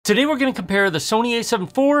Today we're going to compare the Sony A7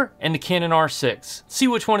 IV and the Canon R6. See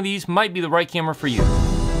which one of these might be the right camera for you.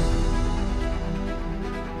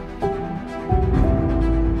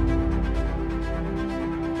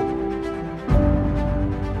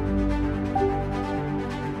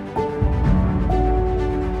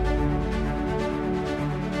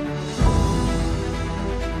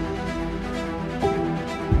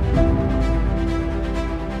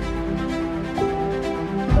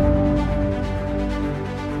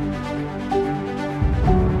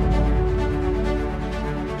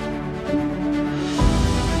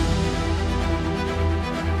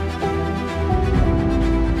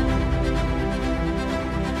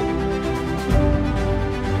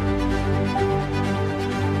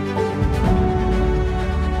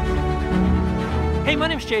 Hey, my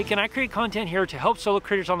name's Jake and I create content here to help solo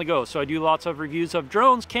creators on the go. So I do lots of reviews of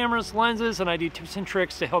drones, cameras, lenses, and I do tips and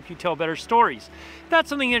tricks to help you tell better stories. If that's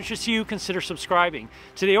something that interests you, consider subscribing.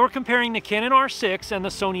 Today we're comparing the Canon R6 and the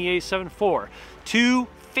Sony A7 IV. Two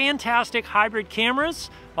fantastic hybrid cameras,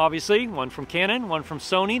 obviously, one from Canon, one from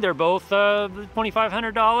Sony. They're both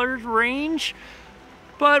 $2,500 range.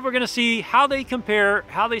 But we're gonna see how they compare,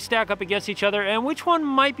 how they stack up against each other, and which one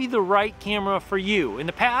might be the right camera for you. In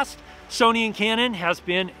the past, Sony and Canon has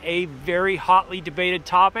been a very hotly debated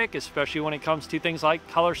topic, especially when it comes to things like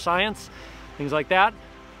color science, things like that.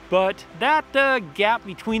 But that gap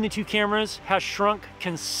between the two cameras has shrunk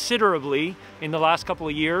considerably in the last couple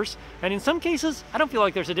of years. And in some cases, I don't feel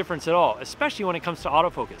like there's a difference at all, especially when it comes to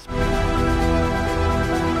autofocus.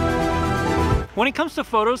 When it comes to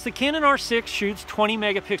photos, the Canon R6 shoots 20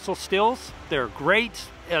 megapixel stills. They're great,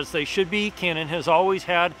 as they should be. Canon has always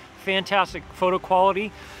had fantastic photo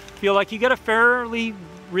quality. Feel like you get a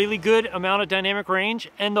really good amount of dynamic range,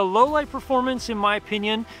 and the low light performance, in my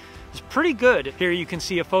opinion, is pretty good. Here you can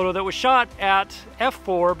see a photo that was shot at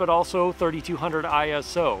f4, but also 3200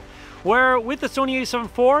 ISO. Where with the Sony A7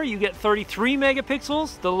 IV, you get 33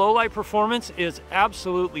 megapixels. The low light performance is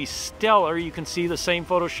absolutely stellar. You can see the same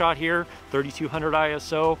photo shot here, 3200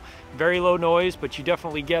 ISO, very low noise, but you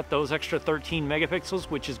definitely get those extra 13 megapixels,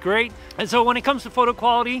 which is great. And so when it comes to photo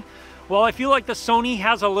quality, well, I feel like the Sony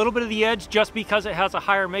has a little bit of the edge just because it has a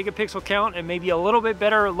higher megapixel count and maybe a little bit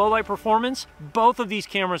better low light performance. Both of these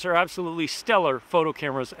cameras are absolutely stellar photo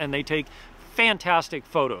cameras and they take fantastic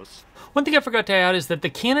photos. One thing I forgot to add is that the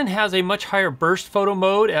Canon has a much higher burst photo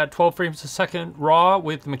mode at 12 frames a second raw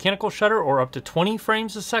with mechanical shutter, or up to 20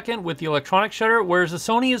 frames a second with the electronic shutter, whereas the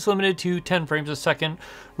Sony is limited to 10 frames a second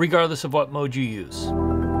regardless of what mode you use.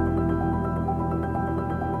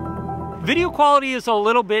 Video quality is a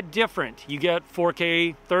little bit different. You get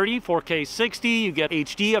 4K 30, 4K 60, you get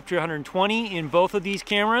HD up to 120 in both of these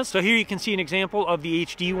cameras. So here you can see an example of the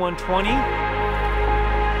HD 120.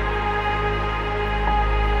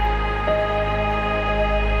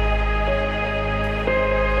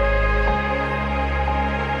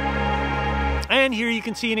 And here you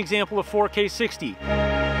can see an example of 4K 60.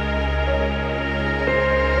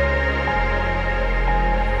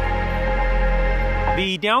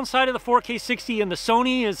 The downside of the 4K 60 in the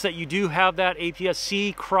Sony is that you do have that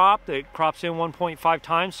APS-C crop that crops in 1.5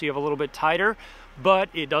 times, so you have a little bit tighter, but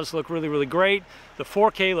it does look really great. The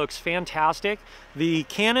 4K looks fantastic. The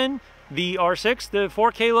Canon, the R6, the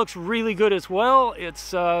 4K looks really good as well.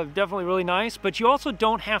 It's definitely really nice, but you also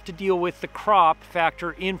don't have to deal with the crop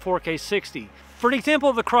factor in 4K 60. For an example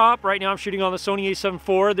of the crop, right now I'm shooting on the Sony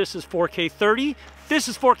A7 IV. This is 4K 30. This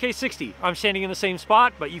is 4K 60. I'm standing in the same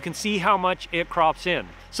spot, but you can see how much it crops in.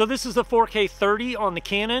 So this is the 4K 30 on the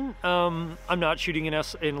Canon. I'm not shooting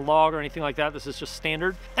in log or anything like that. This is just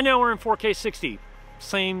standard. And now we're in 4K 60.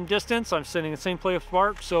 Same distance, I'm sitting in the same place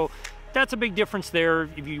apart. So that's a big difference there.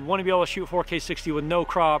 If you want to be able to shoot 4K 60 with no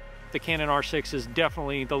crop, the Canon R6 is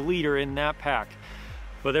definitely the leader in that pack.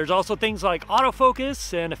 But there's also things like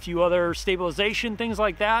autofocus and a few other stabilization, things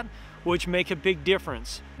like that, which make a big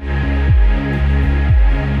difference.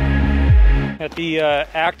 At the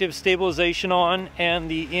active stabilization on and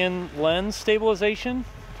the in-lens stabilization.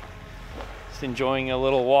 Just enjoying a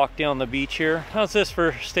little walk down the beach here. How's this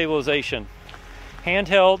for stabilization?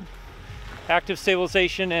 Handheld, active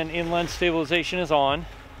stabilization and in-lens stabilization is on.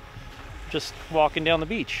 Just walking down the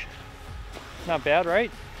beach. Not bad,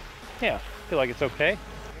 right? Yeah, I feel like it's okay.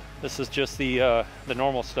 This is just the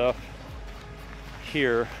normal stuff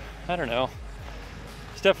here. I don't know.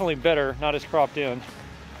 It's definitely better, not as cropped in.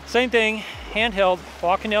 Same thing, handheld,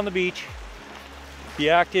 walking down the beach.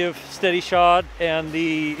 The active steady shot and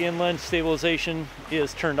the in-lens stabilization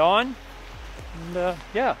is turned on. And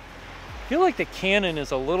yeah, I feel like the Canon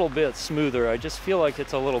is a little bit smoother. I just feel like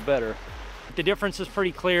it's a little better. The difference is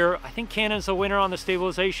pretty clear. I think Canon's the winner on the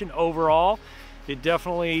stabilization overall. It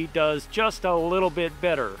definitely does just a little bit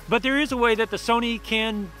better. But there is a way that the Sony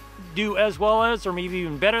can do as well as, or maybe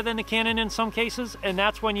even better than the Canon in some cases, and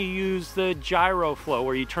that's when you use the gyro flow,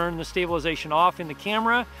 where you turn the stabilization off in the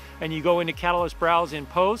camera and you go into Catalyst Browse in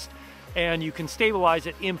post, and you can stabilize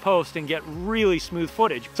it in post and get really smooth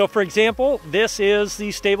footage. So for example, this is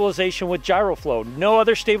the stabilization with gyro flow. No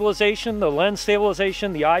other stabilization, the lens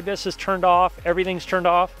stabilization, the IBIS is turned off, everything's turned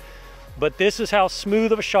off, but this is how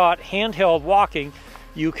smooth of a shot, handheld walking,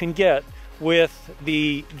 you can get with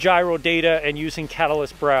the gyro data and using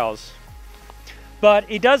Catalyst Browse. But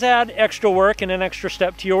it does add extra work and an extra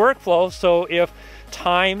step to your workflow, so if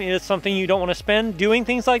time is something you don't want to spend doing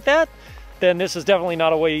things like that, then this is definitely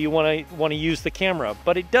not a way you want to use the camera.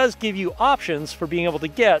 But it does give you options for being able to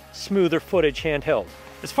get smoother footage handheld.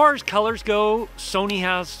 As far as colors go, Sony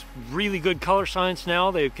has really good color science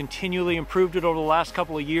now. They've continually improved it over the last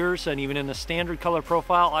couple of years, and even in the standard color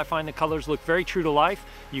profile, I find the colors look very true to life.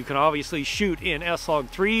 You can obviously shoot in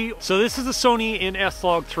S-Log3. So this is the Sony in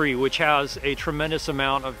S-Log3, which has a tremendous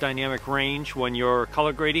amount of dynamic range when you're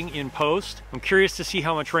color grading in post. I'm curious to see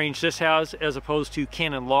how much range this has as opposed to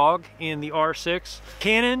Canon Log in the R6.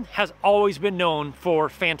 Canon has always been known for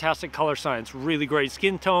fantastic color science, really great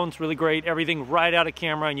skin tones, really great everything right out of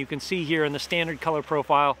camera, and you can see here in the standard color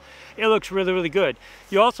profile, it looks really, really good.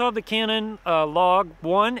 You also have the Canon Log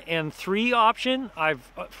 1 and 3 option.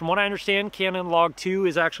 From what I understand, Canon Log 2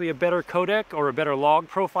 is actually a better codec or a better log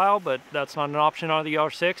profile, but that's not an option on the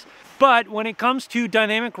R6. But when it comes to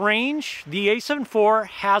dynamic range, the A7 IV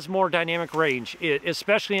has more dynamic range,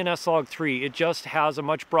 especially in S-Log3. It just has a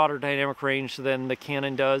much broader dynamic range than the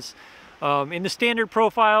Canon does. In the standard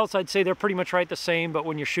profiles, I'd say they're pretty much right the same, but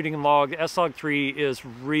when you're shooting in log, S-Log3 is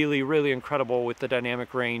really, really incredible with the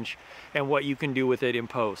dynamic range and what you can do with it in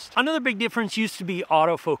post. Another big difference used to be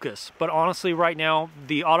autofocus, but honestly right now,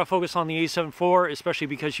 the autofocus on the A7 IV, especially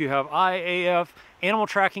because you have IAF, animal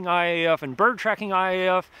tracking IAF, and bird tracking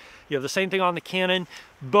IAF, you have the same thing on the Canon.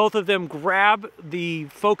 Both of them grab the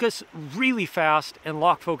focus really fast and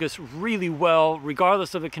lock focus really well,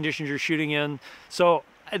 regardless of the conditions you're shooting in. So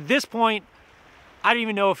at this point, I don't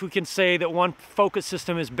even know if we can say that one focus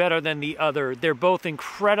system is better than the other. They're both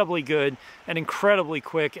incredibly good and incredibly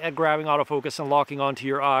quick at grabbing autofocus and locking onto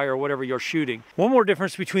your eye or whatever you're shooting. One more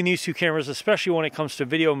difference between these two cameras, especially when it comes to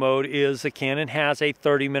video mode, is the Canon has a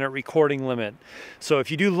 30-minute recording limit. So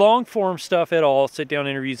if you do long form stuff at all, sit down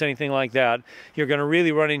interviews, anything like that, you're gonna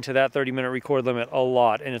really run into that 30-minute record limit a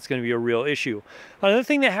lot, and it's gonna be a real issue. Another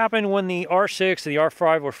thing that happened when the R6 and the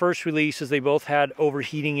R5 were first released is they both had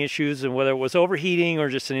overheating issues, and whether it was overheating or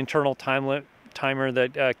just an internal timer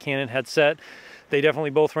that Canon had set, they definitely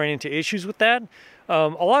both ran into issues with that. A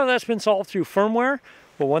lot of that's been solved through firmware,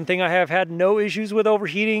 but one thing I have had no issues with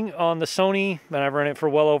overheating on the Sony, and I've run it for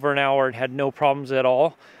well over an hour and had no problems at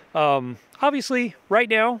all. Obviously, right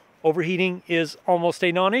now, overheating is almost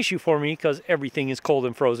a non-issue for me because everything is cold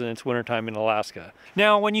and frozen. It's wintertime in Alaska.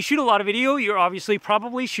 Now, when you shoot a lot of video, you're obviously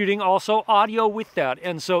probably shooting also audio with that.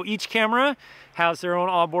 And so each camera has their own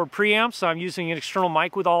onboard preamps. So I'm using an external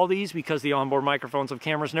mic with all these because the onboard microphones of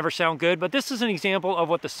cameras never sound good. But this is an example of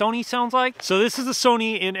what the Sony sounds like. So this is the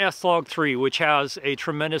Sony in S-Log3, which has a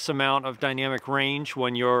tremendous amount of dynamic range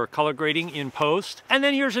when you're color grading in post. And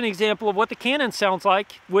then here's an example of what the Canon sounds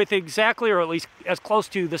like with exactly, or at least as close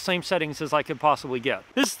to the same settings as I could possibly get.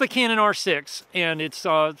 This is the Canon R6, and it's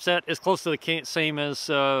set as close to the same as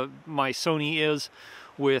my Sony is,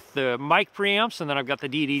 with the mic preamps, and then I've got the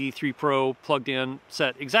D83 Pro plugged in,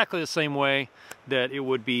 set exactly the same way that it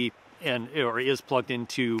would be or is plugged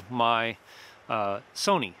into my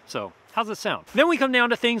Sony. So how's it sound? Then we come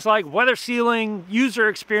down to things like weather sealing, user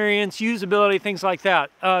experience, usability, things like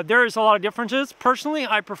that. There is a lot of differences. Personally,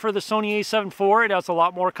 I prefer the Sony A7 IV. It has a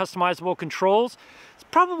lot more customizable controls. It's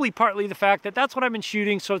probably partly the fact that that's what I've been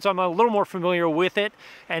shooting, so I'm a little more familiar with it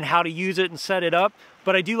and how to use it and set it up.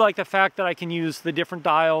 But I do like the fact that I can use the different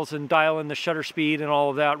dials and dial in the shutter speed and all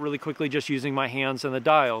of that really quickly just using my hands and the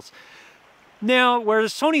dials. Now, where the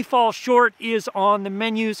Sony falls short is on the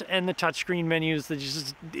menus and the touchscreen menus.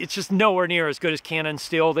 It's just nowhere near as good as Canon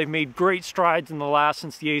still. They've made great strides in the last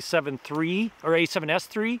since the A7 III or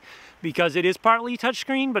A7S III, because it is partly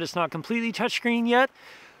touchscreen, but it's not completely touchscreen yet.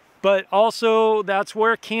 But also, that's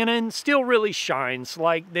where Canon still really shines.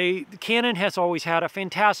 Like, Canon has always had a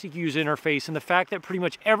fantastic user interface, and the fact that pretty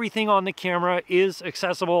much everything on the camera is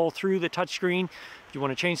accessible through the touchscreen. If you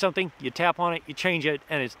want to change something, you tap on it, you change it,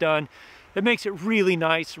 and it's done. It makes it really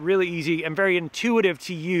nice, really easy, and very intuitive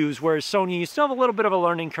to use, whereas Sony, you still have a little bit of a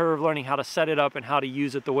learning curve, learning how to set it up and how to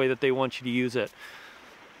use it the way that they want you to use it.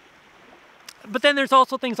 But then there's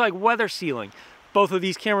also things like weather sealing. Both of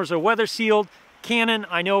these cameras are weather sealed. Canon,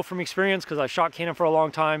 I know from experience, because I shot Canon for a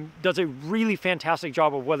long time, does a really fantastic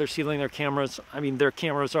job of weather sealing their cameras. I mean, their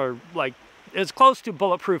cameras are like as close to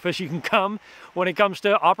bulletproof as you can come when it comes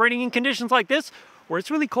to operating in conditions like this, where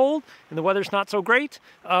it's really cold and the weather's not so great.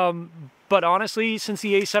 But honestly, since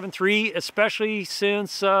the A7 III, especially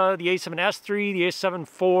since the A7S III, the A7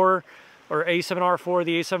 IV, or A7R4,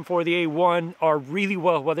 the A7 IV, the A1 are really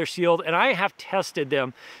well weather sealed, and I have tested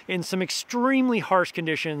them in some extremely harsh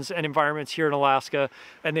conditions and environments here in Alaska,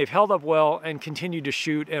 and they've held up well and continued to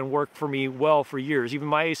shoot and work for me well for years. Even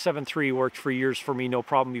my A7 III worked for years for me, no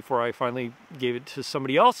problem, before I finally gave it to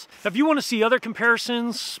somebody else. If you want to see other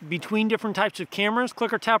comparisons between different types of cameras,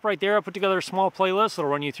 click or tap right there. I put together a small playlist that'll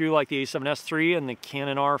run you through like the A7S III and the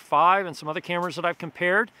Canon R5 and some other cameras that I've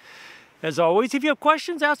compared. As always, if you have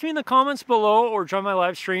questions, ask me in the comments below or join my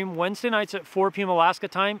live stream Wednesday nights at 4 p.m. Alaska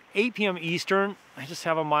time, 8 p.m. Eastern. I just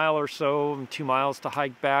have a mile or so, 2 miles to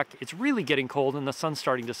hike back. It's really getting cold and the sun's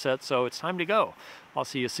starting to set, so it's time to go. I'll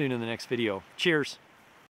see you soon in the next video. Cheers.